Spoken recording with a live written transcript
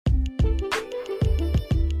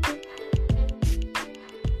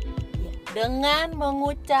dengan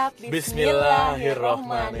mengucap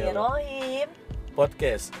Bismillahirrohmanirrohim.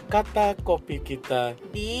 Podcast Kata Kopi kita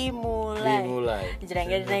dimulai.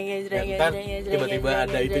 Tiba-tiba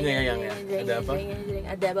ada itunya yang ada apa?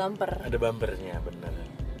 Ada bumper. Ada bumpernya, benar.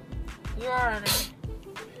 Iya nih.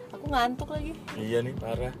 Aku ngantuk lagi. Iya nih,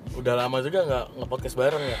 parah. Udah lama juga nggak nge-podcast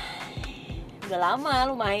bareng ya? Udah lama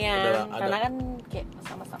lumayan. Udah, karena kan kayak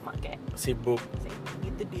sama-sama kayak sibuk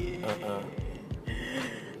gitu deh.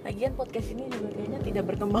 Lagian podcast ini juga kayaknya tidak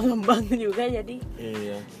berkembang-kembang juga, jadi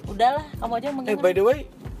iya. Udahlah, kamu aja yang mengenal. By the way,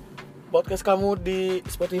 podcast kamu di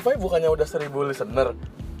Spotify bukannya udah 1.000 listener?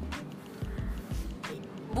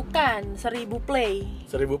 Bukan, 1.000 play.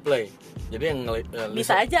 1.000 play. Jadi yang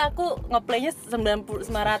bisa aja aku ngeplaynya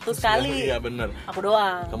 900 kali. Iya bener. Aku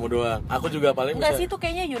doang. Kamu doang. Aku juga paling enggak bisa. sih, itu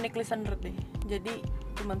kayaknya unique listener deh. Jadi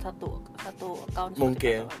cuma satu account.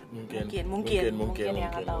 Mungkin yang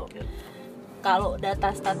nggak tahu. Kalau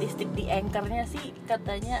data statistik di Anchor-nya sih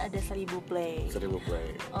katanya ada 1.000 play. 1.000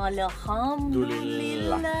 play.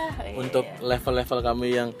 Alhamdulillah. Untuk level-level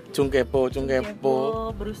kami yang cungkepo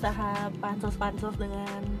berusaha pansos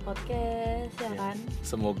dengan podcast ya kan.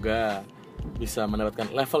 Semoga bisa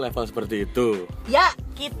mendapatkan level-level seperti itu. Ya,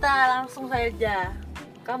 kita langsung saja.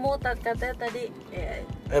 Kamu katanya tadi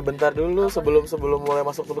bentar dulu sebelum mulai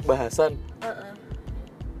masuk topik bahasan.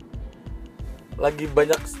 Lagi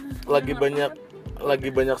banyak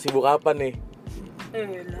sibuk apa nih?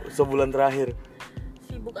 Sebulan terakhir.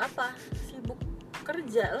 Sibuk apa? Sibuk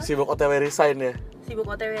kerja lah. Sibuk OTW resign ya? Sibuk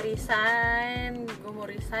OTW resign. Gue mau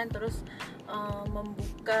resign terus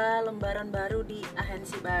membuka lembaran baru di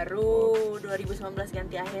agensi baru. 2019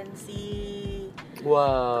 ganti agensi.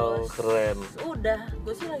 Wow, terus, keren. Udah,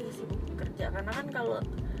 gue sih lagi sibuk kerja karena kan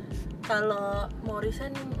kalau mau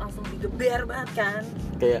resign langsung digeber banget kan.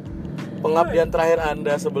 Kayak pengabdian terakhir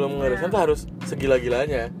Anda sebelum nge-resign tuh harus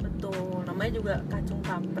segila-gilanya. Betul, namanya juga kacung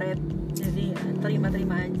kampret. Jadi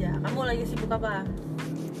terima-terima aja. Kamu lagi sibuk apa?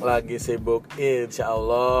 Lagi sibuk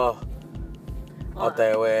insyaallah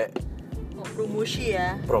OTW. Promosi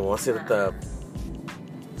ya? Promosi tetap.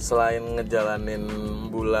 Selain ngejalanin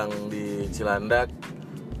bulang di Cilandak,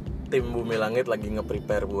 tim Bumi Langit lagi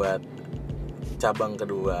nge-prepare buat cabang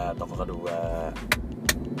kedua, toko kedua.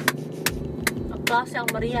 Kelas yang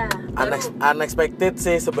meriah. Unexpected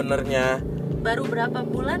sih sebenarnya. Baru berapa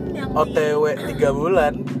bulan yang OTW 3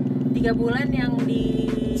 bulan. 3 bulan yang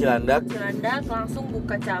di Cilandak langsung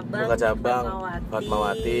buka cabang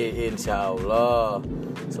Fatmawati. Insyaallah.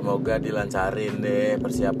 Semoga dilancarin deh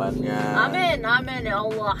persiapannya. Amin ya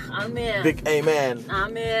Allah. Amin. Big amen.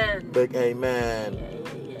 Amin. Big amen.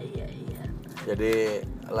 Iya. Jadi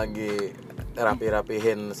lagi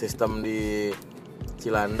rapihin sistem di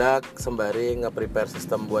Cilandak sembari nge-prepare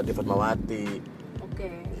sistem buat di Fatmawati. Oke.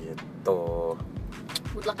 Gitu.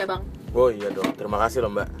 Good luck ya Bang. Oh iya dong, terima kasih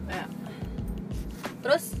loh Mbak. Ya.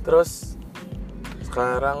 Terus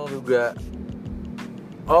sekarang juga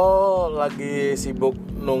lagi sibuk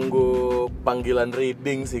nunggu panggilan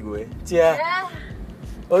reading sih gue. Cia. Ya.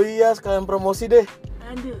 Oh iya, sekalian promosi deh.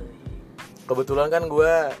 Aduh. Kebetulan kan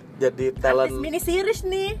gue jadi talent mini series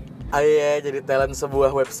nih. Iya, jadi talent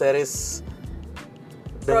sebuah web series.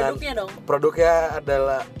 Dengan Produknya dong. Produknya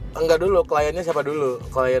adalah kliennya siapa dulu?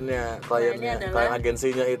 Kliennya klien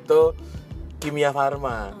agensinya itu Kimia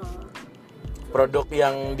Farma. Produk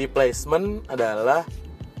yang di placement adalah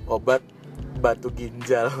obat batu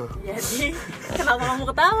ginjal. Jadi kenapa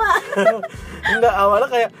kamu ketawa? Enggak, awalnya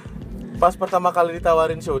kayak pas pertama kali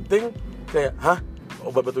ditawarin syuting kayak, hah?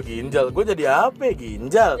 Obat batu ginjal? Gue jadi apa ya?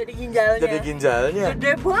 Ginjal? Jadi ginjalnya.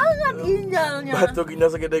 Gede banget ginjalnya. Batu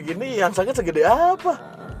ginjal segede gini, yang sakit segede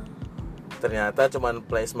apa? Ternyata cuman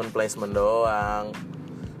placement doang.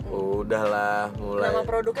 Udahlah, mulai. Nama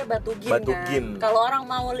produknya Batugin kan? Kalau orang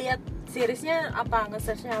mau lihat seriesnya apa?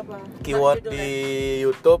 Nge-searchnya apa? Keyword di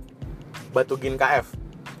YouTube Batugin KF.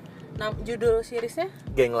 Nah, judul seriesnya?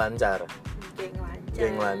 Geng Lancar.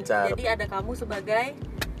 Jadi ada kamu sebagai?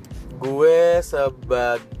 Gue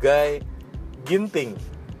sebagai Ginting.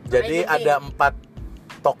 Jadi ada 4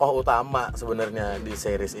 tokoh utama sebenarnya di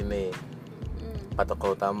series ini. 4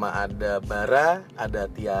 tokoh utama, ada Bara, ada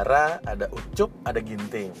Tiara, ada Ucup, ada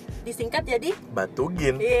Ginting. Disingkat jadi?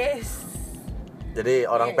 Batugin. Yes. Jadi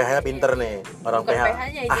orang PH-nya pinter nih. Orang Bukan PH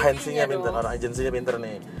agensinya pinter, orang agensinya pinter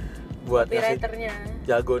nih. Buat copywriternya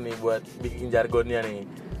jago nih buat bikin jargonnya nih.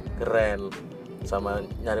 Keren. Sama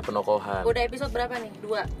nyari penokohan. Udah episode berapa nih?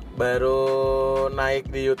 2. Baru naik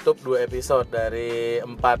di YouTube 2 episode dari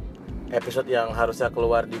 4 episode yang harusnya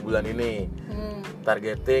keluar di bulan ini.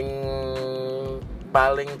 Targeting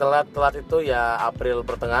paling telat itu ya April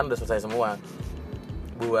pertengahan udah selesai semua.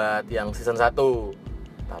 Buat yang season 1.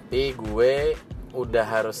 Tapi gue udah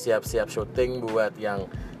harus siap-siap syuting buat yang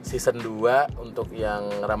season 2 untuk yang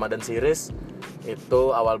Ramadan series itu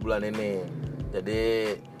awal bulan ini.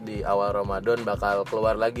 Jadi di awal Ramadan bakal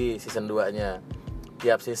keluar lagi season 2-nya.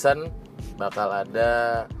 Tiap season bakal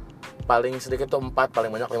ada paling sedikit tuh 4, paling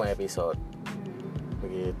banyak 5 episode.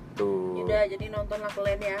 Begitu. Udah, jadi nontonlah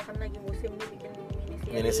kalian ya, kan lagi musim nih bikin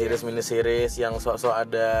mini series yang sok-sok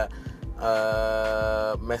ada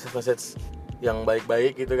message yang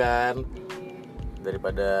baik-baik gitu kan.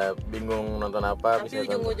 Daripada bingung nonton apa, tapi bisa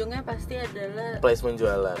ujung-ujungnya pasti adalah placement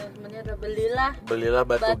jualan. Placementnya adalah belilah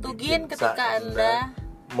batu gin ketika anda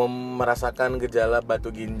merasakan gejala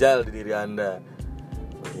batu ginjal di diri Anda.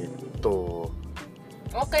 Begitu.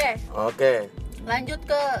 Oke. Lanjut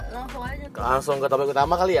ke Langsung ke topik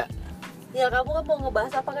utama kali ya. Ya, kamu kan mau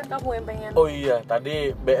ngebahas apa, kan kamu yang pengen. Oh iya,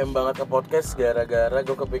 tadi BM banget ke podcast gara-gara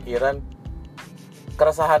gue kepikiran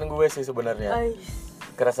keresahan gue sih sebenarnya.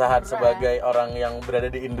 Keresahan sebagai orang yang berada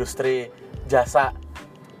di industri jasa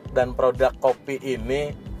dan produk kopi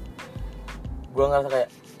ini. Gue ngerasa kayak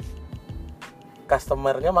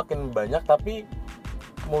customernya makin banyak tapi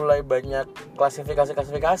mulai banyak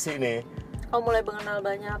klasifikasi nih. Mulai mengenal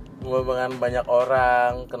banyak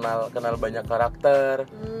orang, kenal banyak karakter.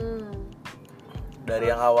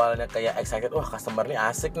 Dari yang awalnya kayak excited, wah customer nih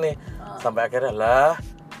asik nih, sampai akhirnya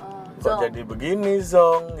kok jadi begini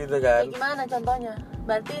Zong gitu kan. Gimana contohnya?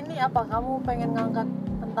 Berarti ini apa, kamu pengen ngangkat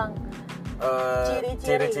tentang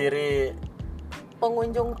ciri-ciri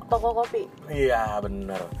pengunjung toko kopi? Iya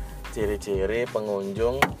bener, ciri-ciri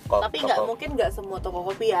pengunjung tapi mungkin nggak semua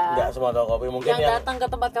toko kopi ya. Nggak semua toko kopi, mungkin yang datang ke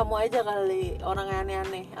tempat kamu aja kali orang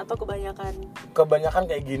aneh-aneh, atau kebanyakan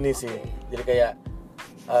kayak gini sih. Jadi kayak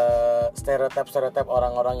stereotip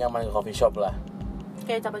orang-orang yang main ke coffee shop lah.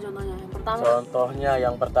 Kayak apa contohnya?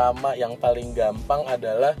 Yang pertama yang paling gampang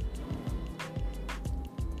adalah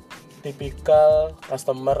tipikal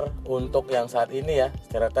customer untuk yang saat ini ya,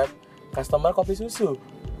 stereotip customer kopi susu.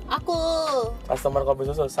 Customer kopi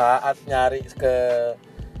susu saat nyari ke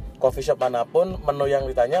coffee shop manapun, menu yang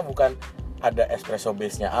ditanya bukan ada espresso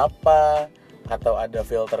base-nya apa atau ada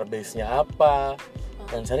filter base-nya apa.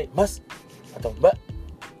 Yang cari, Mas atau Mbak,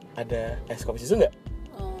 ada es kopi susu nggak?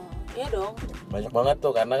 Iya dong. Banyak banget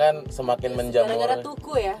tuh, karena kan semakin menjamur. Gara-gara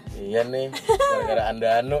tuku ya? Iya nih, gara-gara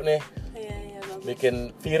Anda nih. Iya, bagus. Bikin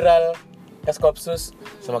viral es kopi susu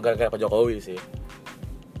sama gara-gara Pak Jokowi sih.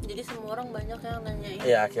 Jadi semua orang banyak yang nanyain.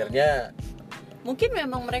 Ya akhirnya mungkin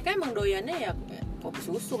memang mereka doyannya ya kopi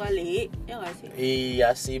susu kali, ya nggak sih?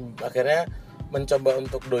 Iya sih, akhirnya mencoba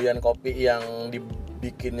untuk doyan kopi yang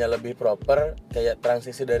dibikinnya lebih proper, kayak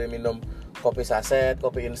transisi dari minum kopi saset,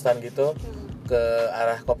 kopi instan gitu ke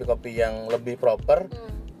arah kopi-kopi yang lebih proper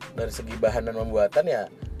dari segi bahan dan pembuatan ya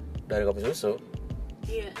dari kopi susu.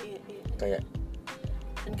 Iya. Kayak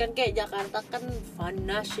dan kan kayak Jakarta kan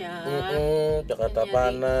panas ya. Jakarta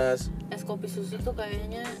panas. Es kopi susu tuh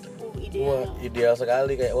kayaknya ideal. Wah, ideal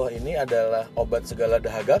sekali, kayak wah ini adalah obat segala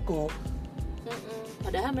dahagaku.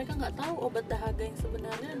 Padahal mereka nggak tahu obat dahaga yang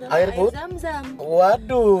sebenarnya adalah air zam-zam.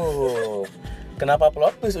 Waduh. Kenapa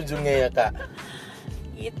plot twist ujungnya ya Kak?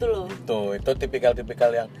 Itu loh. Itu tipikal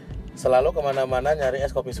yang selalu kemana-mana nyari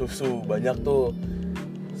es kopi susu. Banyak tuh.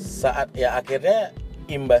 Saat ya akhirnya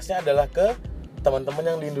imbasnya adalah ke teman-teman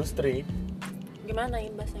yang di industri. Gimana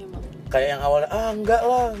imbasnya emang? Kayak yang awalnya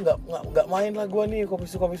enggak main lah gue nih kopi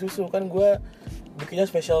susu kan gue bikinnya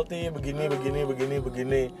specialty begini.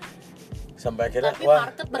 Sampai akhirnya tapi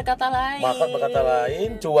market berkata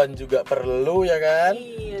lain, cuan juga perlu ya kan.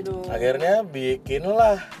 Iya dong. Akhirnya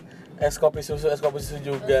bikinlah es kopi susu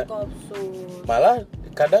juga. Malah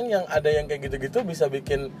kadang yang ada yang kayak gitu-gitu bisa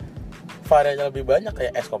bikin variannya lebih banyak,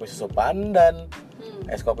 kayak es kopi susu pandan,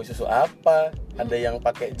 es kopi susu apa, ada yang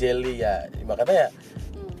pakai jelly ya. Makanya ya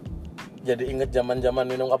jadi inget zaman-zaman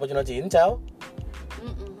minum cappuccino cincau.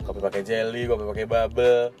 Kopi pakai jelly, kopi pakai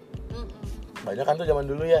bubble. Banyak kan tuh zaman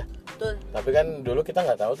dulu ya. Betul. Tapi kan dulu kita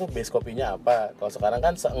nggak tahu tuh base kopinya apa. Kalau sekarang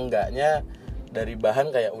kan seenggaknya dari bahan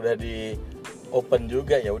kayak udah di open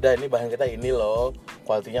juga, ya udah ini bahan kita ini loh,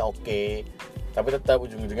 kualitinya oke. Tapi tetap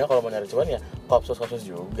ujung-ujungnya kalau mau nyari cuan ya kopsus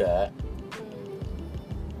juga.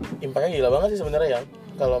 Impactnya gila banget sih sebenarnya ya.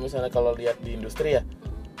 Kalau misalnya kalau lihat di industri ya,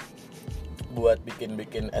 buat bikin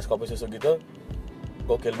es kopi susu gitu,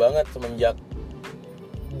 gokil banget semenjak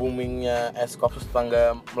boomingnya es kopi susu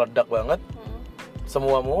tetangga meledak banget.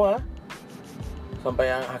 Semua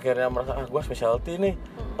sampai yang akhirnya merasa gue specialty nih,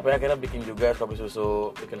 tapi akhirnya bikin juga es kopi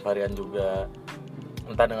susu, bikin varian juga,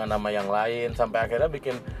 entah dengan nama yang lain, sampai akhirnya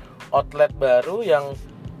bikin outlet baru yang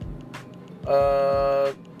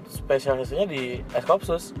spesialisasinya di es kopi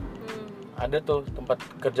susu. ada tuh tempat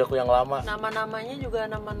kerjaku yang lama. Nama-namanya juga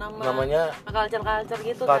namanya culture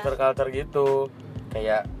gitu culture gitu.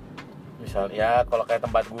 Kayak misal ya kalau kayak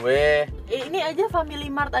tempat gue ini aja Family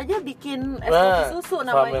Mart aja bikin es kopi susu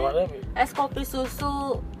namanya es kopi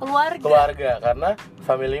susu keluarga karena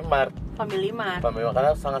Family Mart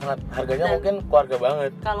karena sangat harganya dan mungkin keluarga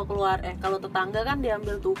banget. Kalau tetangga kan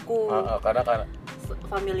diambil tuku. Karena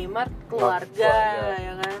Family Mart keluarga.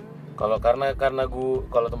 Ya kan.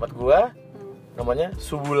 Kalau tempat gua namanya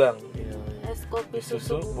Subulang. Es kopi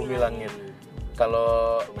susu Bumi Langit.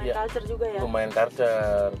 Kalau lumayan culture juga ya. Lumayan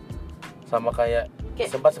culture. Sama kayak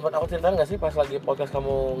sempat aku ceritain nggak sih pas lagi podcast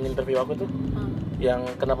kamu nginterview aku tuh yang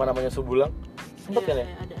kenapa namanya Subulang sempat kan ya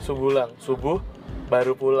Subulang subuh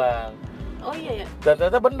baru pulang. Oh iya ya. Dan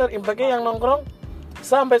ternyata bener impactnya yang nongkrong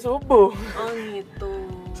sampai subuh. Oh gitu.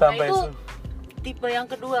 Sampai itu tipe yang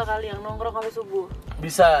kedua kali yang nongkrong sampai subuh.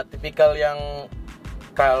 Bisa tipikal yang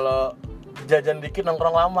kalau jajan dikit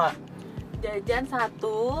nongkrong lama. Jajan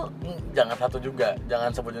satu. Jangan satu juga, jangan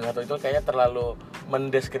sebutin satu itu kayaknya terlalu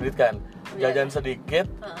mendiskreditkan. Jajan sedikit,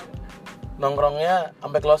 nongkrongnya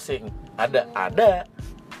sampai closing. Ada.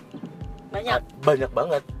 Banyak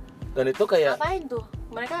banget. Dan itu kayak. Ngapain tuh?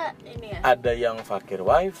 Mereka ini ya. Ada yang parkir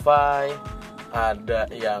wifi, ada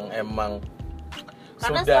yang emang.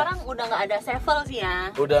 Karena sekarang udah nggak ada sevel sih ya.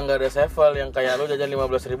 Udah nggak ada sevel yang kayak lu jajan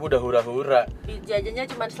 15.000 udah hura-hura. Jajannya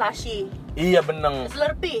cuma slushy. Iya bener.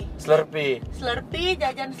 Slurpee.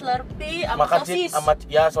 Jajan Slurpee sama sosis.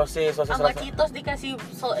 Sosis. Sama Cheetos dikasih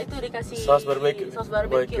saus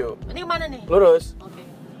barbecue. Ini kemana nih? Lurus. Oke.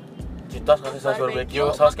 Cheetos kasih saus barbecue,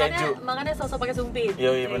 saus keju. Makanya saus pakai sumpit.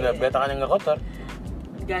 Iya bener. Biar tangannya nggak kotor.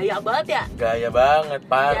 Gaya banget ya. Gaya banget,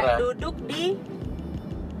 parah. Duduk di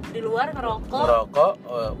luar ngerokok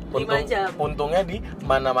puntungnya di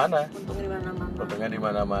mana-mana. Puntungnya di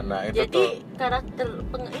mana-mana. Itu jadi tuh karakter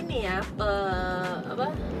ini ya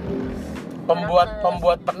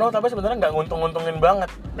pembuat penuh tapi sebenarnya nggak nguntung-nguntungin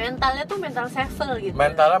banget. Mentalnya tuh mental sevel gitu.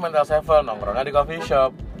 Mental sevel nongkrongnya di coffee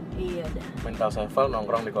shop. Iya dah. Mental sevel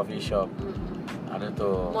nongkrong di coffee shop. Ada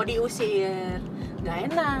tuh. Mau diusir, nggak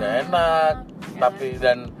enak. Ya. Tapi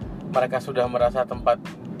dan mereka sudah merasa tempat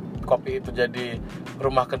kopi itu jadi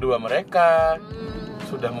rumah kedua mereka.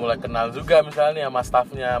 Sudah mulai kenal juga misalnya sama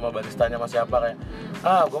staffnya, sama baristanya, sama siapa kayak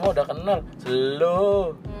gue mah udah kenal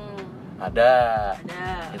slow. Ada.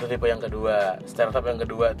 Itu tipe yang kedua, startup yang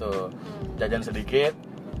kedua tuh. Jajan sedikit,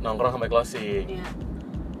 nongkrong sampai closing. Iya.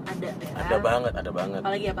 Ada banget.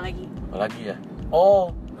 Apalagi ya.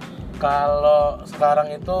 Oh, kalau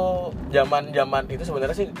sekarang itu zaman itu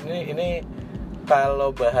sebenarnya sih ini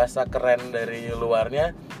kalau bahasa keren dari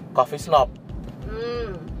luarnya coffee snob.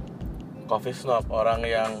 Coffee snob, orang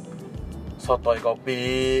yang sotoy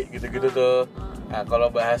kopi gitu-gitu tuh. Nah,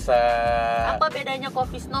 kalau bahasa apa bedanya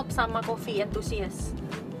coffee snob sama coffee enthusiast?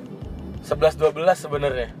 11-12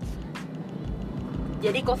 sebenarnya.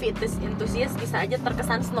 Jadi coffee enthusiast bisa aja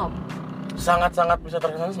terkesan snob. Sangat-sangat bisa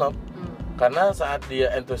terkesan snob. Karena saat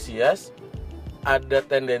dia entusias ada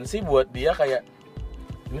tendensi buat dia kayak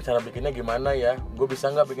ini cara bikinnya gimana ya? Gue bisa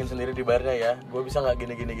nggak bikin sendiri di barnya ya? Gue bisa nggak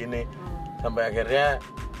gini. Sampai akhirnya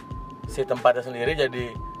si tempatnya sendiri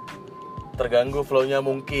jadi terganggu flow-nya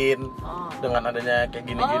mungkin dengan adanya kayak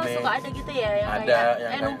gini-gini. Suka ada gitu ya yang ada,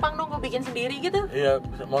 kayak yang numpang dong gue bikin sendiri gitu. Iya,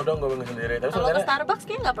 mau dong gue bikin sendiri. Tapi kalau ke Starbucks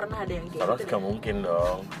kayak nggak pernah ada yang kayak Starbucks gitu. Gak mungkin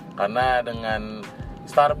dong. Karena dengan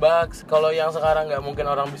Starbucks, kalau yang sekarang nggak mungkin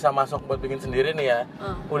orang bisa masuk buat bikin sendiri nih ya.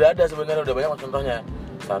 Udah ada sebenarnya, udah banyak contohnya.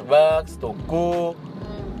 Starbucks, Tuku.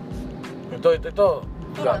 Itu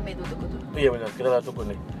rame itu Tuku tuh. Iya benar, kita lihat Tuku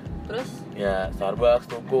nih. Terus? Ya Starbucks,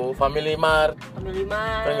 Tuku, Family Mart.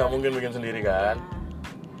 Kan nggak mungkin bikin sendiri kan?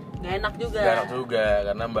 Nggak enak juga.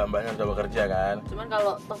 Karena mbak-mbaknya udah bekerja kan. Cuman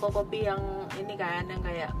kalau toko kopi yang ini kan, yang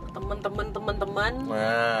kayak temen-temen.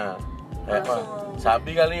 Nah, kayak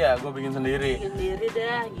sabi kali ya, gue bikin sendiri. Bikin sendiri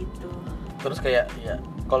dah gitu. Terus kayak ya,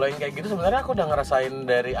 kalau yang kayak gitu sebenarnya aku udah ngerasain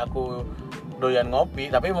dari aku doyan ngopi,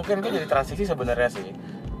 tapi mungkin gue jadi transisi sebenarnya sih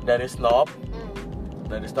dari snob.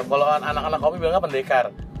 Kalau anak-anak kopi bilangnya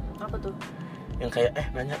pendekar. Apa tuh? Yang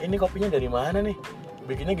kayak nanya ini kopinya dari mana nih?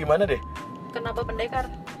 Bikinnya gimana deh? Kenapa pendekar?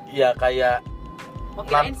 Ya kayak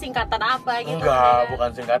kirain singkatan apa gitu. Enggak, bukan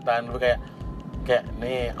singkatan. Kayak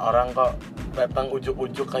nih orang kok datang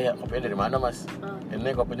ujuk-ujuk kayak kopinya dari mana mas?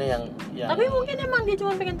 Ini kopinya yang tapi mungkin emang dia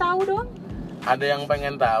cuma pengen tahu doang. Ada yang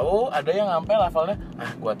pengen tahu, ada yang sampai levelnya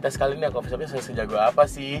gua tes kali ini coffee shopnya sejago apa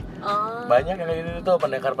sih? Banyak yang kayak gitu tuh,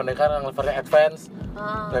 pendekar yang levelnya advance.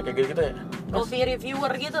 Nah kayak gitu ya. Coffee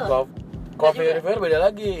reviewer gitu. Coffee reviewer beda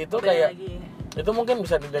lagi. Itu beda kayak lagi. Itu mungkin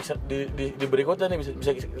bisa di berikutnya nih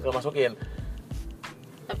bisa kita masukin.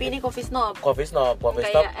 Tapi ini coffee snob. Coffee snob.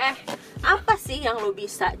 Kayak apa sih yang lo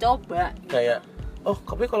bisa coba gitu. Kayak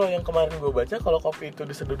tapi kalau yang kemarin gue baca, kalau kopi itu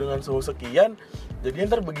diseduh dengan suhu sekian, jadi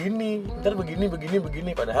ntar begini,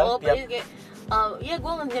 padahal tiap kayak iya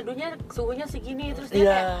gue nyeduhnya suhunya segini, terus dia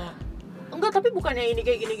kayak enggak, tapi bukannya ini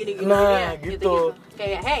kayak gini nah ya, gitu.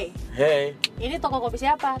 Kayak hey, ini toko kopi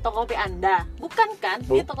siapa? Toko kopi Anda? Bukan kan?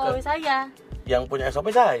 Ini toko kopi saya. Yang punya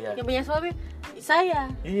SOP saya. Yang punya SOP saya.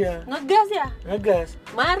 Iya. Ngegas.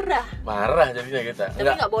 Marah jadinya kita.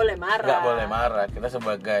 Tapi nggak boleh marah. Nggak boleh marah. Kita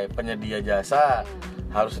sebagai penyedia jasa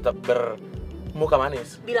harus tetap bermuka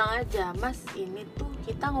manis. Bilang aja, Mas, ini tuh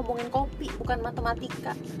kita ngomongin kopi, bukan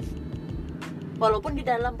matematika. Walaupun di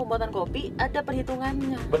dalam pembuatan kopi ada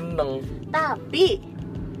perhitungannya. Beneng. Tapi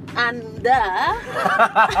Anda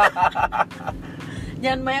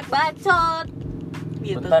jangan banyak bacot.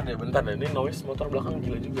 Gitu. Bentar deh, ini noise motor belakang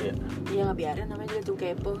gila juga ya. Iya, nggak biarin, namanya juga tuh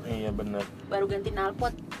kepo. Iya bener. Baru ganti knalpot.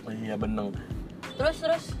 Iya beneng. Terus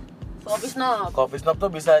coffee snob tuh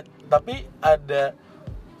bisa, tapi ada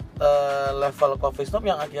level coffee snob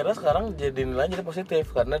yang akhirnya sekarang jadi nilainya jadi positif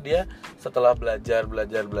karena dia setelah belajar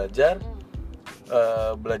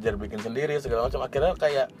bikin sendiri segala macam, akhirnya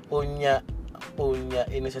kayak punya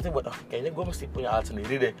inisiatif buat kayaknya gue mesti punya alat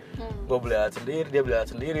sendiri deh. Gue beli alat sendiri, dia beli alat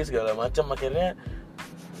sendiri segala macam, akhirnya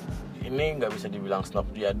ini nggak bisa dibilang snob.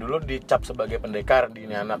 Dia dulu dicap sebagai pendekar di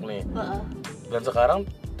ini anak nih, dan sekarang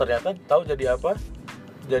ternyata tahu jadi apa,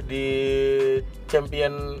 jadi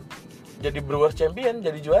champion, jadi brewers champion,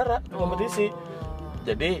 jadi juara kompetisi.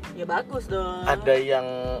 Jadi ya bagus dong. Ada yang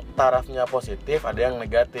tarafnya positif, ada yang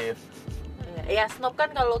negatif. Ya snob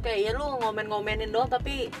kan kalau kayak ya lu ngomenin doang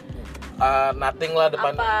tapi nothing lah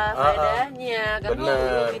depan. Apa faedahnya? Kan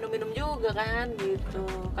lu minum juga kan gitu.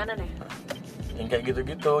 Kanan ya? Yang kayak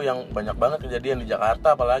gitu-gitu yang banyak banget kejadian di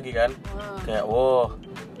Jakarta apalagi kan. Kayak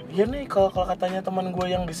iya nih kalau katanya teman gue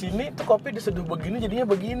yang di sini tuh kopi diseduh begini jadinya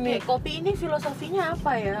begini. Kopi ini filosofinya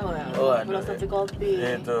apa ya? Filosofi kopi.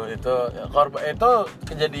 Itu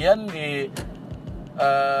kejadian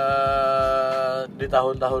di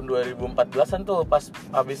tahun-tahun 2014-an tuh pas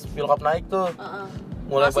habis Pilkop naik tuh.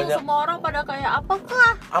 Mulai langsung banyak semua orang pada kayak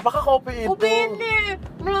apakah kopi itu ini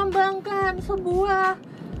melambangkan sebuah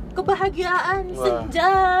kebahagiaan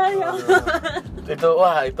senja yang itu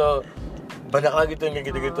banyak lagi tuh yang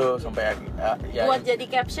kayak gitu-gitu sampai buat jadi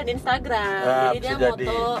caption Instagram. Jadi dia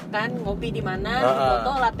moto kan ngopi di mana,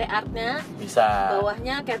 foto latte artnya bisa,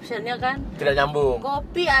 bawahnya captionnya kan tidak nyambung,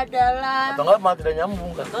 kopi adalah, atau enggak malah tidak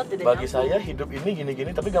nyambung kan, bagi saya hidup ini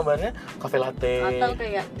gini-gini tapi gambarnya cafe latte. Atau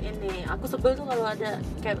kayak ini, aku sebel tuh kalau ada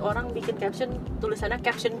orang bikin caption tulisannya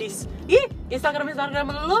caption this. Instagram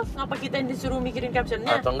lu ngapa kita yang disuruh mikirin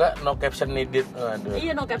captionnya? Atau enggak no caption needed.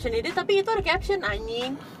 Iya, no caption needed, tapi itu ada caption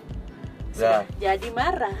anjing. Jadi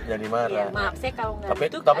marah. Ya, maaf saya kalau nggak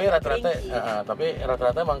tapi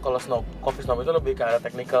rata-rata emang kalau coffee snob itu lebih ke arah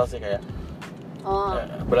teknikal sih, kayak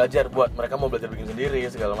belajar buat mereka mau belajar bikin sendiri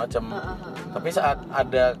segala macam. Tapi saat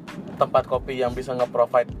ada tempat kopi yang bisa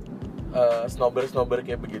nge-provide snobber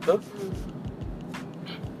kayak begitu,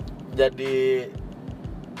 jadi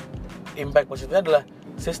impact positifnya adalah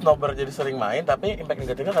si snobber jadi sering main, tapi impact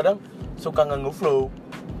negatifnya kadang suka ganggu flow.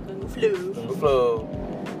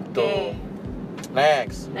 Tuh.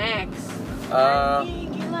 Next.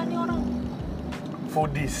 Gila nih orang.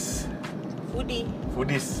 Foodies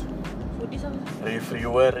apa?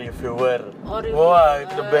 Reviewer. Wah,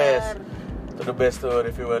 itu the best tuh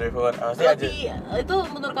reviewer. Pasti aja. Itu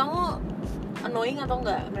menurut kamu annoying atau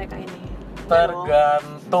enggak mereka ini?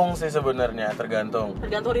 Tergantung sih sebenarnya, tergantung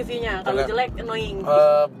reviewnya. Kalau jelek annoying.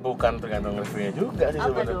 Bukan tergantung reviewnya juga sih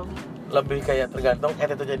sebenarnya. Lebih kayak tergantung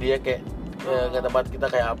attitude-nya dia, kayak ke tempat kita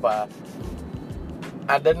kayak apa.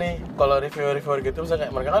 Ada nih kalau reviewer gitu misalnya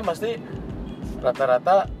kayak mereka kan pasti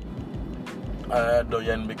rata-rata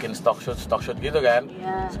doyan bikin stock shoot gitu kan,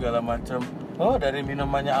 segala macam. Dari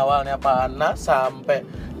minumannya awalnya panas sampai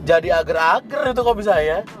jadi agar-agar itu kopi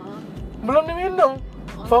saya belum diminum,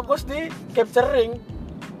 fokus di capturing.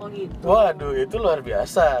 Gitu. Waduh, itu luar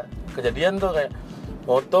biasa kejadian tuh, kayak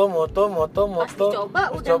moto. Pasti coba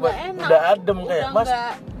udah nggak enak, udah adem kayak Mas.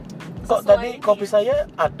 Kok tadi kopi saya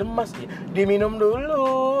adem Mas? Diminum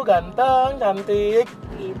dulu, ganteng, cantik.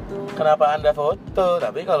 Gitu. Kenapa Anda foto?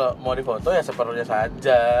 Tapi kalau mau difoto ya seperlunya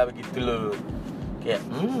saja, begitu loh. Kayak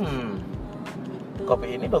gitu.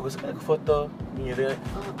 Kopi ini bagus sekali ke foto. Gitu.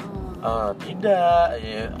 Tidak,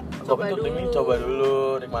 ya. Kopi itu coba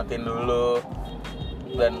dulu, nikmatin dulu.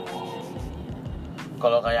 Dan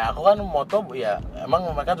kalau kayak aku kan moto ya emang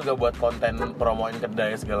mereka juga buat konten promoin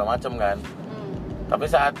kedai segala macam kan. Tapi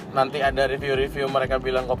saat nanti ada review mereka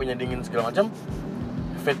bilang kopinya dingin segala macam,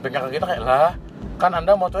 feedbacknya ke kita kayak, lah kan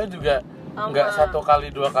Anda motonya juga nggak 1 kali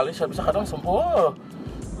 2 kali shot, bisa kadang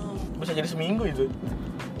bisa jadi seminggu itu.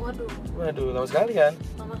 Waduh, lama sekali kan?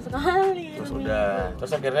 Lama sekali. Terus udah,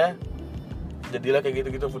 terus akhirnya jadilah kayak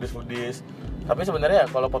gitu-gitu foodies. Tapi sebenarnya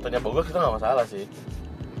kalau fotonya bagus itu nggak masalah sih.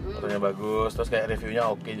 Fotonya bagus, terus kayak reviewnya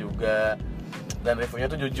oke juga. Dan reviewnya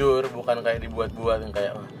tuh jujur, bukan kayak dibuat-buat yang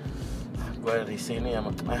kayak gue risih nih sama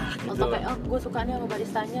gitu. Atau kayak gue suka nih sama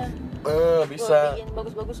baristanya. Bisa. Gue bikin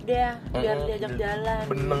bagus-bagus deh, biar diajak jalan.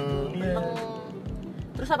 Beneng.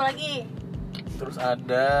 Terus apa lagi? Terus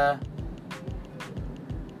ada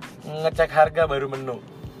ngecek harga baru menu.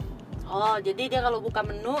 Oh, jadi dia kalau buka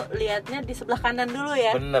menu lihatnya di sebelah kanan dulu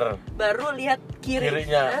ya. Bener. Baru lihat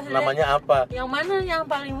kirinya namanya apa? Yang mana yang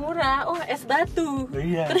paling murah? Oh, es batu.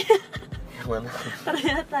 Iya. Yang mana?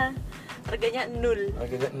 Ternyata harganya 0.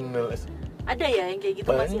 Harganya 0. Ada ya yang kayak gitu?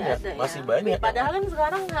 Banyak, masih banyak. Padahal kan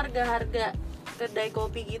sekarang harga-harga kedai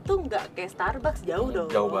kopi gitu nggak kayak Starbucks, jauh dong.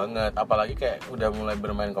 Jauh banget, apalagi kayak udah mulai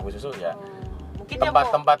bermain kopi susu ya. Mungkin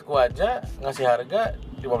Tempatku aja ngasih harga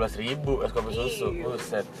 15.000 es kopi susu.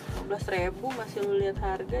 Buset. 15.000 masih lu lihat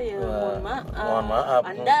harga ya. Mohon maaf.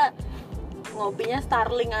 Anda ngopinya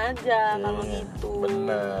Starling aja kalau gitu.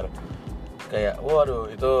 Bener. Kayak waduh,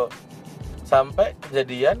 itu sampai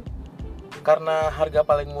kejadian karena harga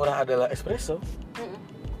paling murah adalah espresso.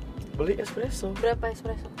 Beli espresso. Berapa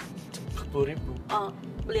espresso? 10.000. Oh,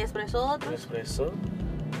 beli espresso terus? Espresso.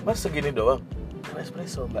 Mas segini doang. Kan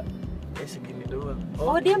espresso, Mbak. Segini doang.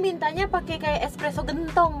 Oh, dia mintanya pakai kayak espresso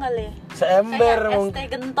gentong kali. Seember kayak ST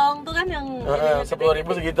gentong tuh kan yang 10.000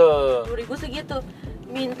 segitu. 10.000 segitu.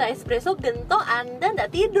 Minta espresso gentong, Anda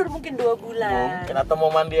nggak tidur mungkin 2 bulan. Mungkin atau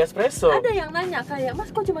mau mandi espresso. Ada yang nanya kayak,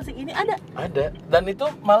 Mas kok cuma segini? Ada. Dan itu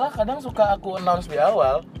malah kadang suka aku announce di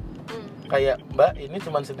awal. Kayak, Mbak ini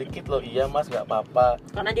cuma sedikit loh. Iya Mas, nggak apa-apa.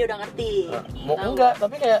 Karena dia udah ngerti. Enggak,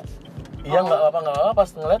 tapi kayak iya nggak apa-apa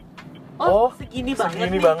pas ngeliat.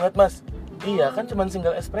 Segini banget Mas. Iya kan cuma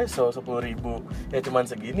single espresso 10.000. Ya cuma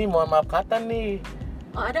segini, mohon maaf Kata nih.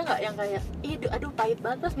 Oh, ada nggak yang kayak, aduh pahit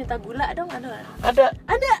banget Mas, minta gula, ada nggak?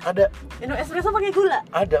 Ada. Minum espresso pakai gula?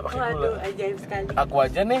 Ada pakai gula. Waduh, ajaib sekali. Aku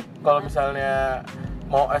aja nih kalau misalnya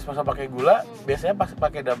mau espresso pakai gula, biasanya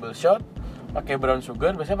pakai double shot, pakai brown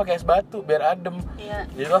sugar, biasanya pakai es batu biar adem. Iya.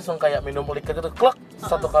 Jadi langsung kayak minum liquid itu klek,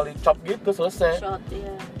 1 kali chop gitu selesai. Shot,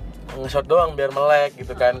 iya. Nge-shot doang biar melek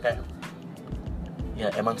gitu kan, kayak ya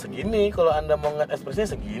emang segini kalau Anda mau nge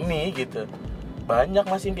espresso segini gitu. Banyak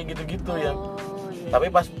masih kayak gitu-gitu yang. Iya. Tapi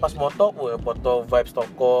pas foto vibes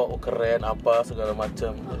toko, keren apa segala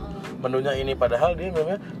macam. Menunya ini padahal dia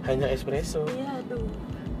memang hanya espresso. Iya, aduh.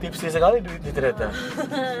 Tipsy sekali duitnya ternyata.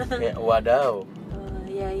 Kayak wadaw.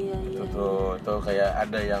 Iya. Tuh kayak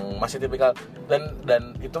ada yang masih tipikal dan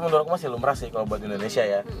itu menurutku masih lumrah sih kalau buat Indonesia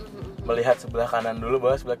ya. Melihat sebelah kanan dulu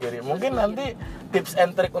baru sebelah kiri. Mungkin nanti tips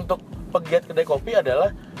and trick untuk pegiat kedai kopi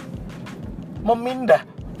adalah memindah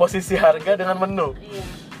posisi harga dengan menu.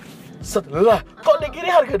 Iya. Setelah kok di kiri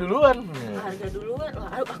harga duluan. Harga duluan.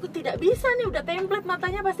 Wah, aku tidak bisa nih, udah template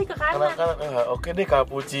matanya pasti ke kanan. Oke deh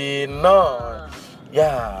cappuccino.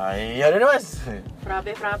 Ya, iya deh Mas.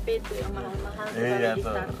 Frappe itu yang mahal-mahal tuh Iya di tuh.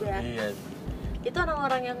 Starbucks. Iya. Itu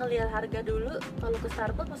orang-orang yang ngelihat harga dulu kalau ke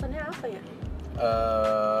Starbucks pesannya apa ya?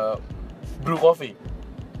 Brew coffee.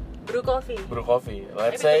 Brew coffee.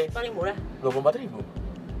 Let's say paling murah. 24.000.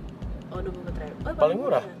 Oh, 24.000. Oh, Paling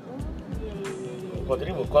murah. Iya.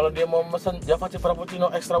 4.000. Kalau dia mau pesan Java Chip Frappuccino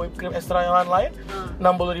extra whipped cream extra yang lain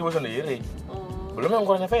 60.000 sendiri. Belum yang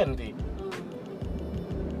ukurannya venti.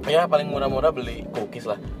 Ya paling murah-murah beli cookies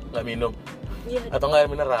lah, nggak minum. Iya. Atau nggak air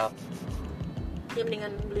mineral. Ya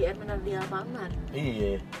mendingan beli air mineral di Alfamart.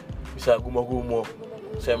 Iya. Bisa gumo-gumo,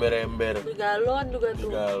 sember-ember. Beli galon juga tuh.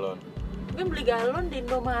 Galon. Mungkin beli galon di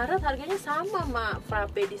Indomaret harganya sama sama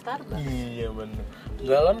Frappe di Starbucks. Iya bener.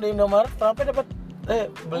 Galon di Indomaret Frappe dapat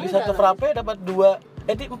beli satu Frappe dapat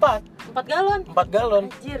 4 galon. 4 galon.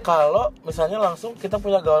 Kalau misalnya langsung kita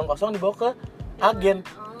punya galon kosong dibawa ke agen.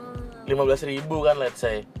 15.000 kan let's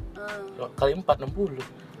say. Kali 4 60.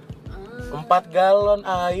 4 galon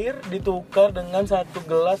air ditukar dengan 1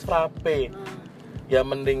 gelas Frappe. Ya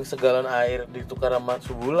mending segalon air ditukar sama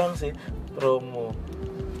sebulang sih. Promo.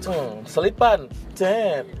 Selipan.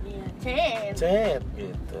 Cet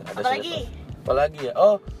gitu. Ada apalagi ya?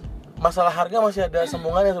 Oh, masalah harga masih ada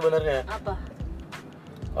sambungannya sebenarnya. Apa?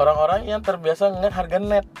 Orang-orang yang terbiasa ngeliat harga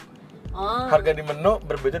net. Harga di menu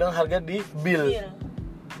berbeda dengan harga di bill. Iya.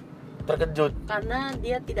 Terkejut Karena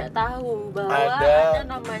dia tidak tahu bahwa ada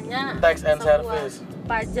namanya tax and service,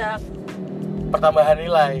 pajak pertambahan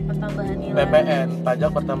nilai, PPN, pajak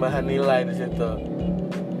pertambahan nilai di situ.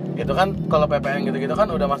 Itu kan kalau PPN gitu-gitu kan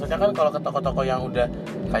udah masuknya kan kalau ke toko-toko yang udah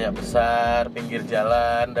kayak besar, pinggir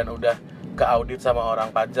jalan dan udah keaudit sama orang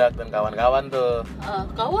pajak dan kawan-kawan tuh.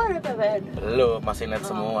 Kau ada PPN? Belum, masih net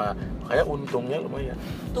semua. Makanya untungnya lumayan.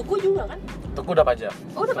 Tuku juga kan? Tuku udah pajak.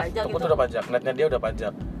 Oh, udah pajak Tuku gitu? tuh udah pajak, netnya dia udah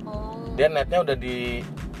pajak. Dia netnya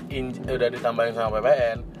udah ditambahin sama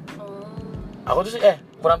PPN. Aku tuh sih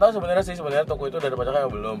kurang tahu sebenarnya Tuku itu udah ada pajaknya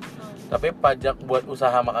atau belum. Tapi pajak buat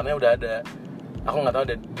usaha makannya udah ada. Aku nggak tahu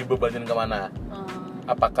dibebanin kemana.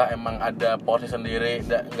 Apakah emang ada porsi sendiri,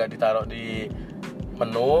 nggak ditaruh di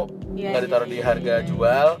menu, nggak ditaruh di harga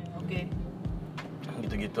jual,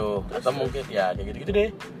 gitu-gitu. Atau mungkin ya kayak gitu-gitu deh.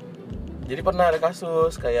 Jadi pernah ada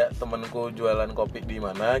kasus kayak temenku jualan kopi di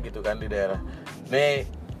mana gitu kan di daerah. Nih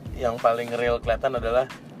yang paling real kelihatan adalah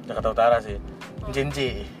Jakarta Utara sih.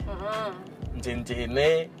 Cinci. Cinci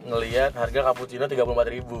ini ngelihat harga cappuccino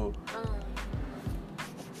 34.000.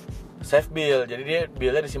 Save bill, jadi dia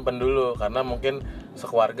billnya disimpan dulu karena mungkin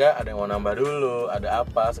sekeluarga ada yang mau nambah dulu, ada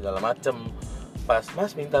apa segala macem. Pas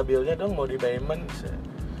Mas minta billnya dong mau di payment,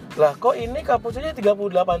 lah kok ini cappuccino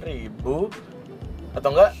 38.000 atau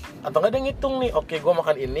enggak dia ngitung nih, oke gue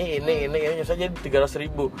makan ini misalnya jadi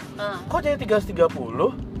 300.000, kok jadi 330?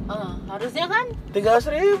 Harusnya kan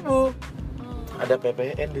 300.000. Ada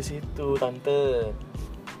PPN di situ tante.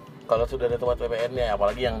 Kalau sudah ada tempat PPN-nya,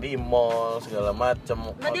 apalagi yang di mall segala macem.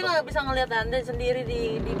 Nah dia nggak bisa ngeliat Anda sendiri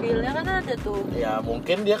di bill-nya kan ada tuh. Ya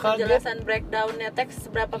mungkin dia kaget. Penjelasan breakdown-nya, teks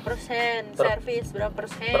berapa persen, servis berapa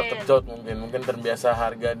persen. Terkejut mungkin terbiasa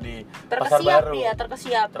harga di pasar baru.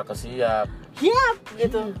 Terkesiap. Yap,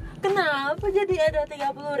 gitu. Kenapa jadi ada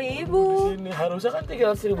 30.000? Di sini harusnya kan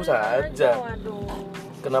 300.000 saja. Waduh.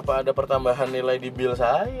 Kenapa ada pertambahan nilai di bill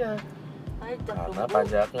saya? Karena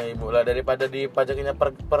pajaknya ibu lah, daripada dipajakinya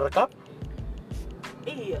per cup.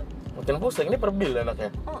 Iya. Mungkin pusing, ini per bill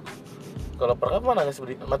anaknya. Kalau per cup mana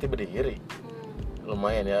mati berdiri.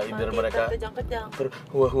 Lumayan ya, either mereka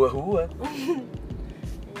hua.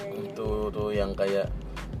 Itu tuh yang kayak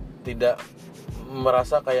tidak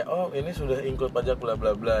merasa kayak oh ini sudah include pajak bla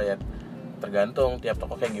bla bla ya. Tergantung tiap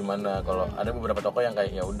toko kayak gimana. Kalau ada beberapa toko yang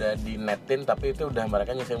kayak ya udah dinetin tapi itu udah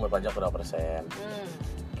mereka nyisihin buat pajak berapa persen.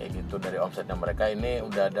 Kayak gitu, dari omsetnya mereka ini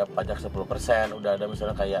udah ada pajak 10%, udah ada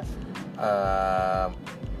misalnya kayak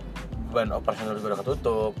beban operasional juga udah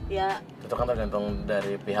ketutup. Ya. Itu kan tergantung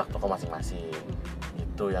dari pihak toko masing-masing.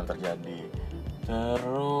 Itu yang terjadi.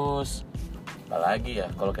 Terus apa lagi ya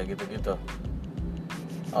kalau kayak gitu-gitu?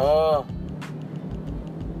 Oh.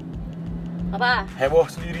 Apa? Heboh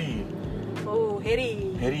sendiri. Oh,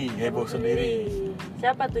 Heri heboh sendiri.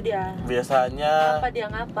 Siapa tuh dia? Biasanya apa dia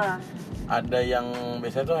ngapa? Ada yang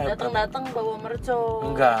biasanya tuh datang bawa merco.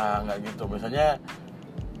 Enggak gitu. Biasanya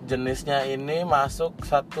jenisnya ini masuk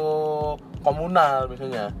satu komunal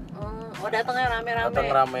biasanya. Datangnya rame-rame. Datang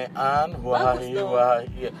ramean, wah.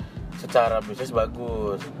 Secara bisnis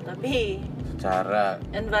bagus. Tapi secara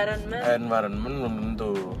environment belum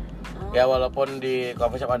tentu. Ya walaupun di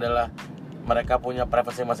coffee shop adalah mereka punya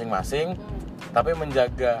privasi masing-masing, tapi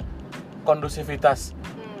menjaga kondusivitas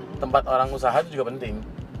tempat orang usaha itu juga penting.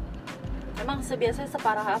 Emang sebiasanya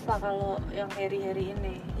separah apa kalau yang Heri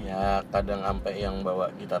ini? Ya kadang sampai yang bawa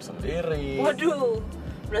gitar sendiri. Waduh,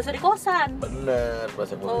 berasa di kosan. Bener,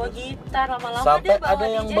 berasa bawa gitar lama-lama sampai dia bawa ada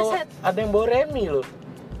yang DJ bawa set. Ada yang bawa Remi loh.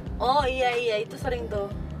 Oh iya itu sering tuh.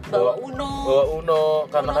 Bawa Uno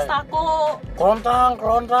karena Uno stako.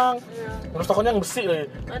 Kerontang. Iya. Uno stakonya yang besi lagi.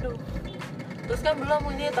 Aduh. Terus kan belum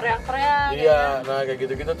ini teriak-teriak. Iya, nah kayak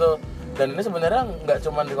gitu-gitu tuh. Dan ini sebenarnya nggak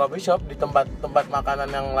cuma di coffee shop, di tempat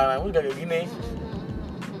makanan yang lain-lain juga kayak gini.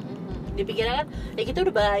 Dipikirnya kan, ya kita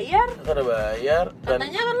udah bayar.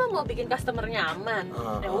 Katanya kan lo mau bikin customer nyaman.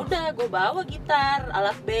 Ya udah, gue bawa gitar,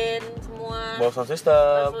 alat band semua. Bawa sound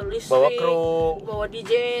system, bawa kru, bawa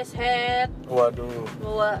DJ set. Waduh.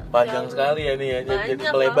 Bawa panjang sekali ya nih ya. Jadi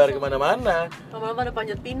melebar kemana-mana. Lama-lama ada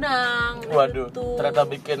panjat pinang. Waduh. Gitu. Ternyata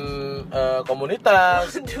bikin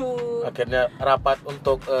komunitas. Waduh. Akhirnya rapat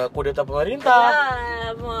untuk kudeta pemerintah.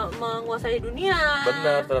 Ya, menguasai dunia.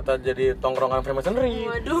 Benar, ternyata jadi tongkrongan Freemasonry.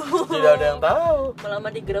 Waduh. Tidak ada yang tahu. Lama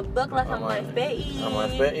digerebek lah sama FPI.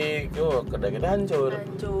 Kedai kita hancur.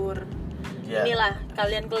 Ya. Inilah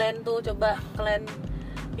kalian tuh coba kalian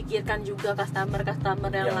pikirkan juga customer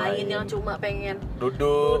yang lain yang cuma pengen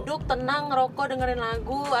duduk tenang ngerokok dengerin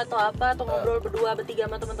lagu atau apa atau ngobrol berdua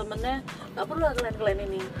bertiga sama teman-temannya. Nggak perlu lah kalian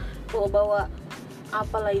ini bawa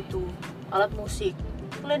apalah itu alat musik.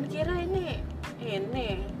 Kalian kira ini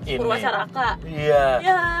Purwacaraka. Iya.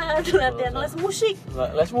 Ya, latihan les musik.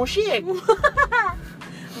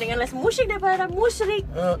 Dengan les musik daripada musrik.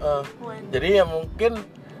 Jadi ya mungkin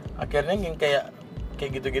akhirnya yang kayak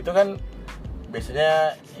gitu-gitu kan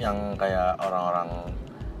biasanya yang kayak orang-orang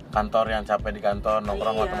kantor yang capek di kantor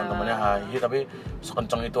nongkrong sama teman-temannya hahi, tapi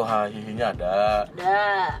sekenceng itu hahihinya ada.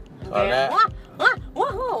 Soalnya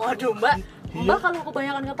waduh Mbak kalau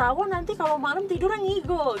kebanyakan ketawa nanti kalau malam tidurnya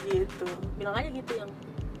ngigo gitu. Bilang aja gitu yang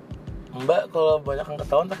Mbak kalau banyak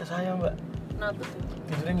ketahuan pakai saya Mbak. Kenapa tuh?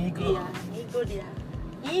 Tidurnya ngigo. Iya,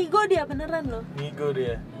 ngigo dia beneran loh. Ngigo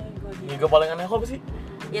dia. Ngigo paling aneh apa sih?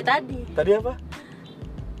 Ya tadi apa?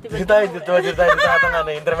 Ceritain di tengah-tengah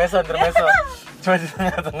nih, intermezzo. Coba di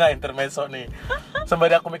tengah-tengah intermezzo nih.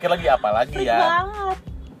 Sembari aku mikir lagi apa lagi ya. Banget.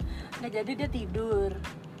 Nggak jadi dia tidur.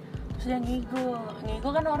 Terus dia ngigo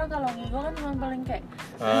kan orang kalau ngigo kan cuma paling kayak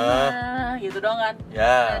gitu doang kan. Ya.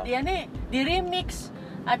 Nah, dia nih di remix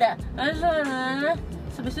ada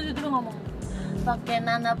habis itu dia ngomong pakai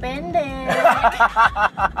nana pendek.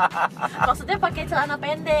 Maksudnya pakai celana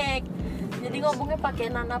pendek. Jadi ngomongnya pakai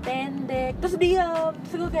nana pendek. Terus diam.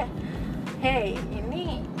 Terus gue kayak, hey,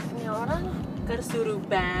 ini orang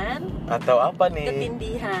kesurupan atau apa nih?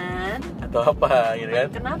 Ketindihan atau apa gitu kan?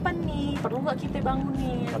 Kenapa nih? Perlu nggak kita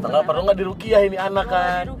bangunin? Atau nggak perlu nggak diruqyah ini anak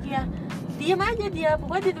kan? Diruqyah. Diam aja dia.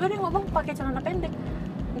 Pokoknya tiba-tiba dia ngomong pakai celana pendek.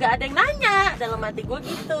 Nggak ada yang nanya. Dalam hati gue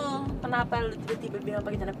gitu. Kenapa lu tiba-tiba bilang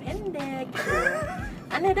pakai celana pendek? Gitu.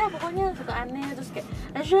 Aneh dah pokoknya, suka aneh. Terus kayak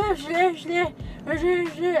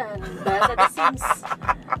bahasa The Sims.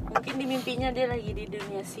 Mungkin di mimpinya dia lagi di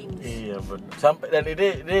dunia Sims. Iya benar. Sampai dan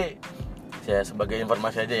ini saya sebagai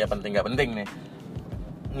informasi aja ya, penting nggak penting nih.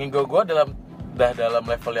 Ngigo gue dalam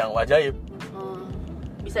level yang wajaib.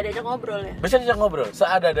 Bisa diajak ngobrol ya? Bisa diajak ngobrol.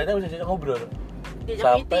 Seadanya bisa diajak ngobrol.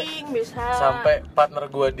 Diajak meeting bisa. Sampai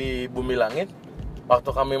partner gue di Bumi Langit, waktu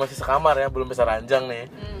kami masih sekamar ya, belum bisa ranjang nih.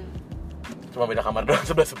 Cuma beda kamar doang,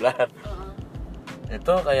 sebelah-sebelahan.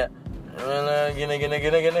 Itu kayak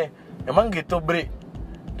gini. Emang gitu, Bri?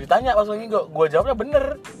 Ditanya pas lagi gue jawabnya bener.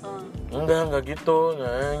 Enggak gitu.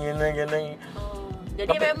 Gini.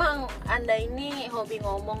 Jadi memang Anda ini hobi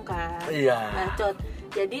ngomong kan? Iya. Bacot.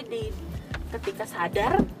 Jadi ketika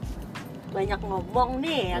sadar banyak ngomong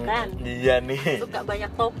nih ya kan? Iya nih. Suka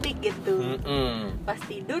banyak topik gitu. Pas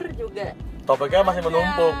tidur juga topiknya masih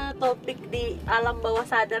menumpuk. Topik di alam bawah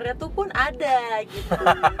sadarnya tuh pun ada gitu.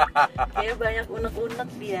 Kayak banyak unek-unek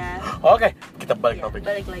dia. Oke, kita balik topik.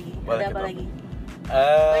 Balik lagi. Ada apa lagi?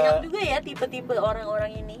 Banyak juga ya tipe-tipe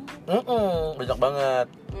orang-orang ini. Banyak banget.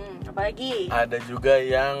 Apalagi? Ada juga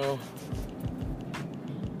yang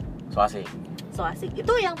so asik.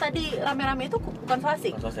 Itu yang tadi rame-rame itu bukan so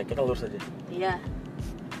asik. Kita lurus aja. Iya.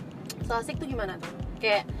 So asik tuh gimana tuh?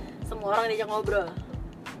 Kayak semua orang diajak ngobrol.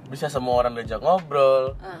 Bisa semua orang diajak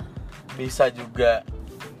ngobrol. Bisa juga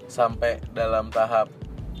sampai dalam tahap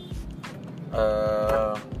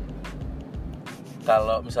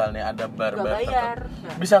kalau misalnya ada bar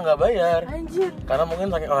bisa nggak bayar. Anjir. Karena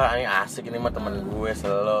mungkin pakai ini asik, ini mah temen gue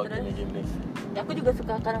selo gini. Ya, aku juga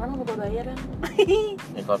suka kadang-kadang lupa bayar kan.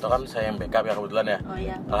 Ya kalau kan saya yang backup ya kebetulan ya. Oh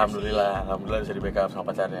iya. Alhamdulillah bisa di backup sama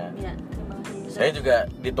pacarnya. Iya, terima kasih. Saya juga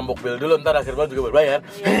ditumpuk bil dulu, ntar akhir bulan juga berbayar.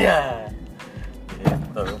 Iya.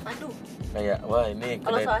 Gitu. Aduh. Kayak wah ini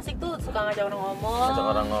kalau so asik tuh suka ngajak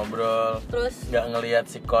orang ngobrol. Terus nggak ngelihat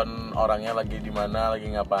sikon orangnya lagi di mana, lagi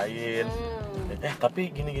ngapain. Tapi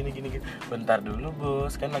gini. Bentar dulu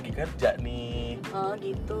bos, kan lagi kerja nih. Oh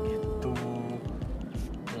gitu.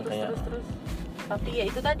 Terus. Tapi ya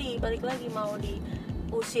itu tadi balik lagi, mau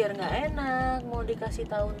diusir nggak enak, mau dikasih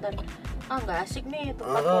tahu ntar nggak asik nih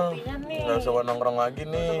tempat kopinya nih. Nggak usah nongkrong lagi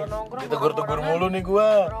nih. Ditegur-tegur mulu nih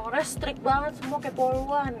gua. Orang-orang strict banget semua kayak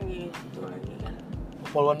poluan gitu lagi kan.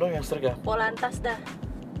 Poluan dong yang strict ya? Polantas dah.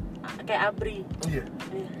 Kayak Abri. Iya.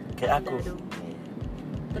 Kayak aku.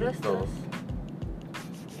 Terus.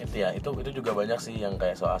 Itu ya, itu juga banyak sih yang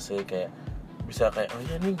kayak so asik, kayak bisa kayak oh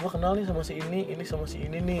iya nih gue kenal nih sama si ini sama si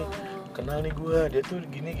ini nih. Kenal nih gue, dia tuh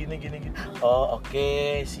gini. Oh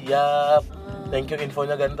oke, siap. Thank you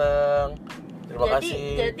infonya ganteng. Terima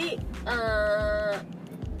kasih. Jadi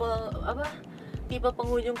tipe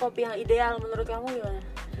pengunjung kopi yang ideal menurut kamu gimana?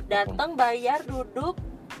 Datang, bayar, duduk,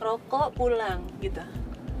 rokok, pulang gitu.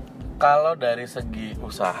 Kalau dari segi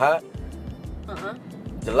usaha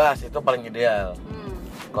jelas itu paling ideal.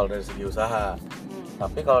 Kalau dari segi usaha.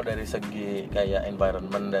 Tapi kalau dari segi kayak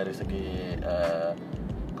environment, dari segi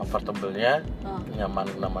comfortable-nya,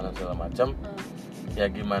 kenyamanan segala macam, ya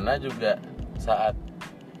gimana juga saat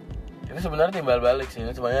ini sebenarnya timbal balik sih.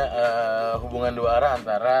 Ini sebenarnya hubungan dua arah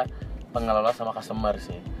antara pengelola sama customer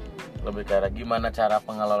sih. Lebih kayak gimana cara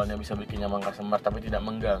pengelolanya bisa bikin nyaman customer tapi tidak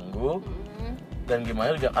mengganggu, dan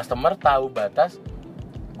gimana juga customer tahu batas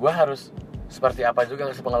gue harus seperti apa juga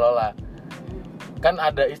ke si pengelola. Kan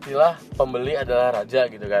ada istilah pembeli adalah raja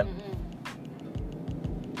gitu kan.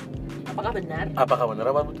 Apakah benar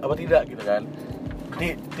apa tidak gitu kan.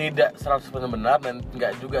 Tidak 100% benar dan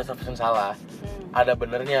nggak juga 100% salah. Ada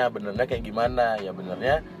benernya kayak gimana? Ya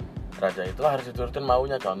benernya raja itu harus diturutin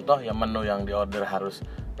maunya. Contoh ya menu yang di order harus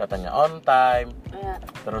datangnya on time.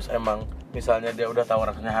 Terus emang misalnya dia udah tahu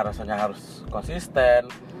rasanya harus konsisten.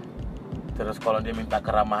 Terus kalau dia minta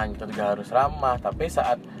keramahan kita juga harus ramah. Tapi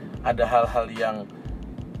saat ada hal-hal yang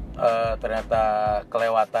ternyata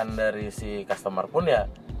kelewatan dari si customer pun ya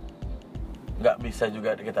nggak bisa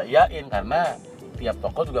juga kita iyain, karena tiap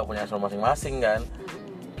toko juga punya SOP masing-masing kan.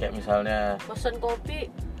 Kayak misalnya pesan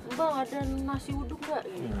kopi, Bang ada nasi uduk nggak?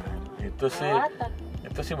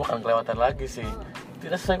 Itu sih bukan kelewatan lagi sih,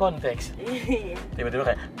 tidak sesuai konteks.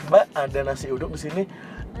 Tiba-tiba kayak, Mbak ada nasi uduk di sini.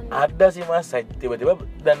 Ada sih Mas, tiba-tiba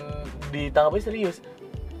dan ditanggapi serius.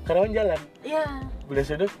 Karyawan jalan. Iya. Beli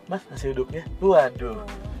nasi uduk, Mas nasi uduknya. Waduh.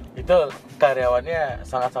 Itu karyawannya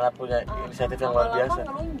sangat-sangat punya inisiatif yang luar biasa.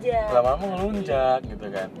 Lama-lama ngelunjak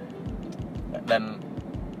gitu kan. Dan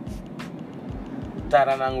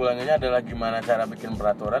cara nanggulanginya adalah gimana cara bikin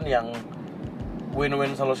peraturan yang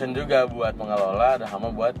win-win solution juga buat pengelola dan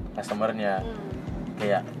sama buat customernya.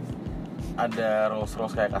 Kayak ada rules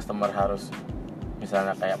kayak customer harus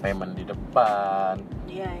misalnya kayak payment di depan.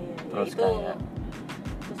 Iya. Terus itu kayak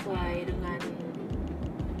sesuai dengan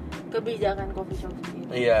kebijakan coffee shop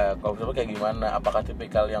sendiri. Iya, coffee shop kayak gimana? Apakah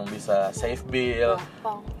tipikal yang bisa save bill?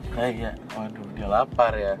 Iya, waduh dia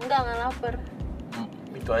lapar ya. Enggak lapar.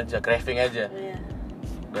 Itu aja, craving aja. Iya.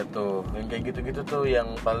 Udah tuh, yang kayak gitu-gitu tuh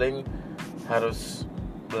yang paling harus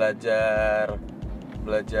belajar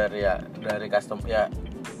ya dari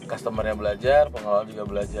customernya belajar, pengelola juga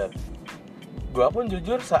belajar. Gua pun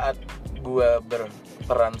jujur saat gua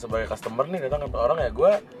berperan sebagai customer nih datang ke orang ya,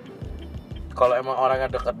 gua kalau emang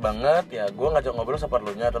orangnya deket banget ya gue ngajak ngobrol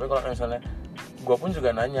seperlunya. Tapi kalau misalnya gue pun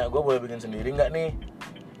juga nanya, gue boleh bikin sendiri nggak nih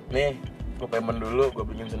gue payment dulu, gue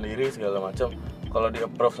bikin sendiri segala macam. Kalau di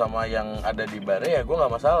approve sama yang ada di bar ya gue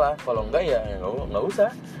nggak masalah. Kalau enggak ya nggak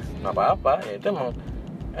usah, nggak apa-apa. Ya itu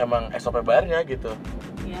emang SOP barnya gitu.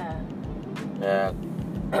 Ya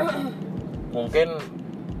mungkin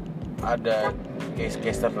ada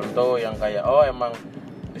case-case tertentu yang kayak emang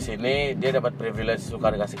di sini dia dapat privilege suka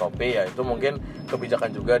dikasih kopi, ya itu mungkin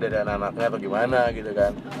kebijakan juga dari anak-anaknya atau gimana gitu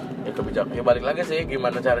kan. Ya kebijakan, ya balik lagi sih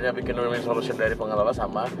gimana caranya bikin win-win solution dari pengelola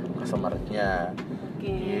sama customer-nya.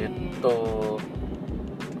 Gitu.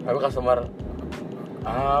 Tapi customer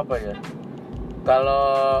apa ya?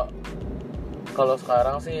 Kalau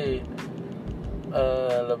sekarang sih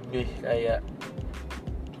lebih kayak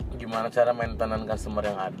gimana cara maintenance customer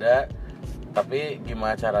yang ada. Tapi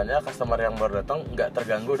gimana caranya customer yang baru datang nggak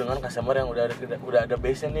terganggu dengan customer yang udah ada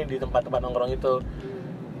base-nya nih di tempat-tempat nongkrong itu.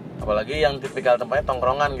 Apalagi yang tipikal tempatnya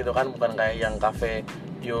tongkrongan gitu kan, bukan kayak yang cafe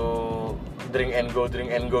you drink and go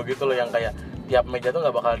gitu loh, yang kayak tiap meja tuh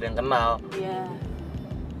nggak bakal ada yang kenal.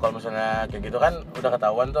 Kalau misalnya kayak gitu kan udah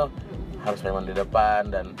ketahuan tuh harus payment di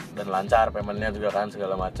depan dan lancar paymentnya juga kan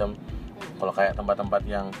segala macam. Kalau kayak tempat-tempat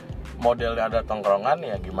yang modelnya ada tongkrongan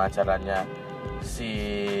ya gimana caranya si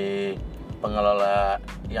pengelola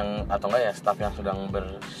yang atau enggak ya staff yang sedang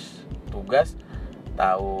bertugas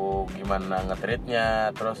tahu gimana nge-treatnya,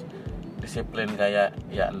 terus disiplin kayak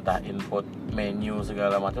ya entah input menu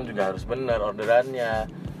segala macam juga harus benar orderannya.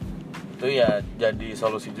 Itu ya jadi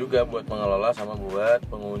solusi juga buat pengelola sama buat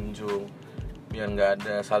pengunjung, biar nggak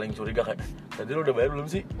ada saling curiga kayak tadi lu udah bayar belum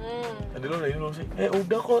sih? Tadi lu udah ini belum sih?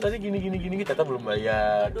 Udah kok tadi gini ternyata belum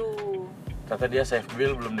bayar. Ternyata dia save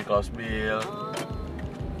bill belum di close bill.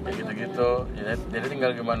 Kayak gitu-gitu. Jadi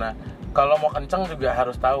tinggal gimana. Kalau mau kenceng juga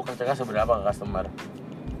harus tahu kencengnya seberapa ke customer.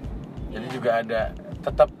 Jadi juga ada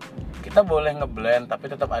tetap kita boleh ngeblend tapi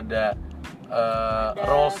tetap ada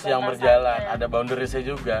rules yang berjalan, ada boundariesnya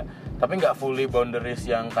juga. Tapi nggak fully boundaries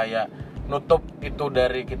yang kayak nutup itu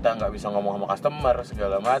dari kita nggak bisa ngomong sama customer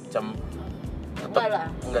segala macam.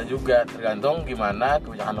 Tetap nggak juga, tergantung gimana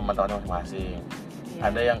kebijakan teman-teman masing-masing.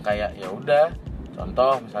 Ada yang kayak ya udah.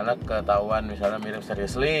 Contoh misalnya ketahuan misalnya mirip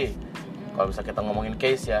seriously, kalau bisa kita ngomongin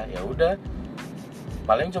case ya udah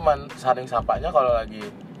paling cuman saling sapanya kalau lagi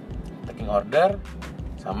taking order,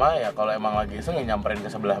 sama ya kalau emang lagi iseng ya nyamperin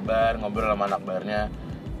ke sebelah bar ngobrol sama anak barnya,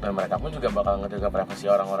 dan mereka pun juga bakal ngejaga privasi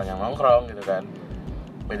orang-orang yang nongkrong gitu kan.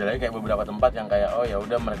 Beda lagi kayak beberapa tempat yang kayak ya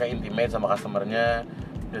udah mereka intimate sama customernya,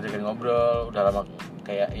 diajakin ngobrol udah lama,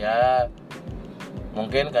 kayak ya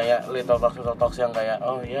mungkin kayak little talks yang kayak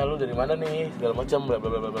ya lu dari mana nih segala macam bla bla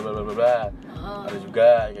bla bla bla bla bla. Ada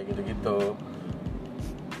juga kayak gitu-gitu.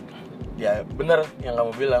 Ya bener yang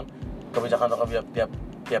kamu bilang, kebijakan toko tiap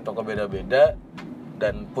toko beda-beda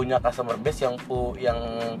dan punya customer base yang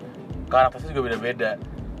karakternya juga beda-beda.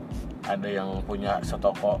 ada yang punya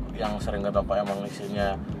setoko yang sering ke toko emang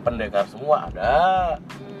isinya pendekar semua ada.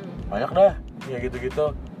 Banyak dah ya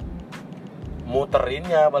gitu-gitu,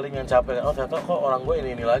 muterinnya paling yang capek. Oh ternyata kok orang gue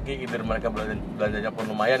ini lagi, either mereka belanjanya pun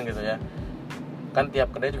lumayan gitu ya kan.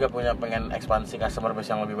 Tiap kedai juga punya pengen ekspansi customer base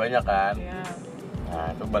yang lebih banyak kan.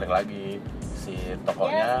 Nah itu balik lagi si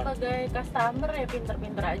tokonya ya sebagai customer ya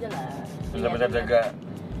pinter-pinter aja lah, pinter-pinter jaga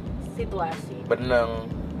situasi. Beneng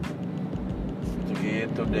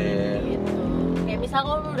gitu deh gitu. Kayak misal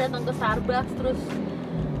kalau lu datang ke Starbucks terus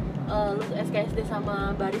lu SKSD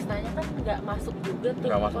sama baristanya kan nggak masuk juga tuh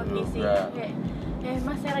kondisinya kayak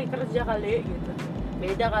mas saya lagi kerja kali gitu.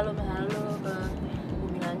 Beda kalau misalnya lu ke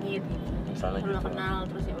Bumi Langit gitu, misalnya lu gitu. Kenal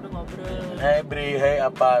terus ya udah ngobrol, hey Bri, hey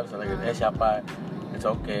apa misalnya gitu, siapa, it's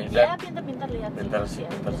okay. Dan ya pinter-pinter lihat pinter sih.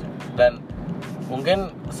 Dan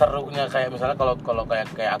mungkin serunya kayak misalnya kalau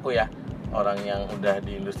kayak aku ya, orang yang udah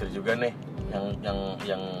di industri juga nih,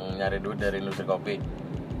 yang nyari duit dari industri kopi.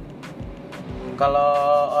 Kalau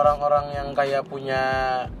orang-orang yang kayak punya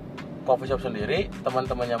coffee shop sendiri,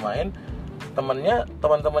 teman-temannya main,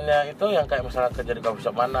 teman-temannya itu yang kayak misalnya kerja di coffee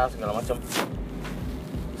shop mana segala macam,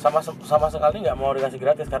 sama sekali nggak mau dikasih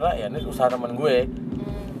gratis karena ya ini usaha teman gue.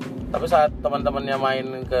 Tapi saat teman-temannya main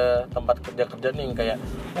ke tempat kerja nih kayak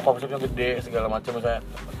coffee shopnya gede segala macam, misalnya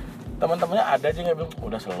teman-temannya ada aja nggak bilang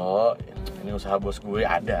udah slow, ini usaha bos gue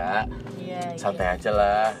ada, santai aja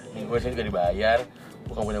lah, ini gue sih juga dibayar,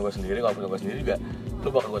 bukan punya gue sendiri. Kalau punya gue sendiri juga lu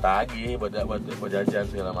bakal gue tagih buat jajan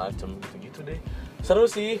segala macem gitu deh. Seru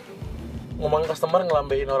sih ngomongin customer,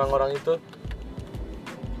 ngelambein orang-orang itu.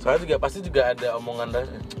 Soalnya juga pasti juga ada omongan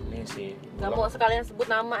nih sih, nggak mau sekalian sebut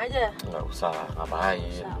nama aja, nggak usah ngapain,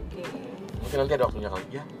 okay. Mungkin nanti ada waktunya kali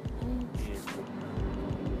ya gitu.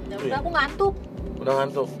 Ya udah aku ngantuk. Udah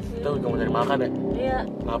ngantuk, kita udah mau cari makan ya? Iya.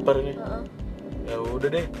 Lapar nih. Ya udah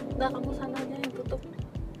deh. Udah kamu sana aja yang tutup.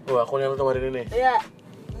 Wah, aku yang tutup hari ini nih. Iya.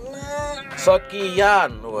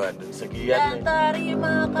 Sekian, waduh, sekian nih.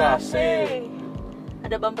 Terima kasih.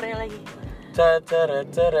 Ada bumpernya lagi.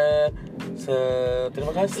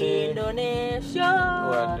 Terima kasih. Indonesia.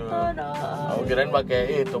 Waduh. Aku kirain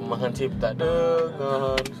pakai itu Mahan Cipta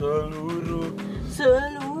dengan seluruh.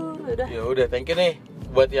 Udah. Ya udah, thank you nih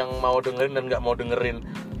buat yang mau dengerin dan nggak mau dengerin.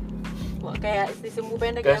 Wah, kayak si sumbu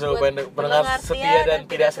pendek kayak ya, sumbu pendek, pendengar setia dan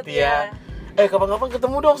tidak setia. Kapan-kapan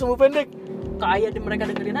ketemu dong sumbu pendek. Kayak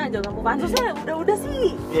mereka dengerin aja, kamu pansusnya udah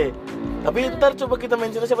sih. Iya. Tapi ntar coba kita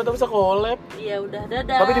mention siapa tahu bisa collab. Iya udah,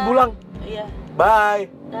 dadah. Tapi dibulang. Iya.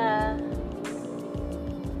 Bye. Dah.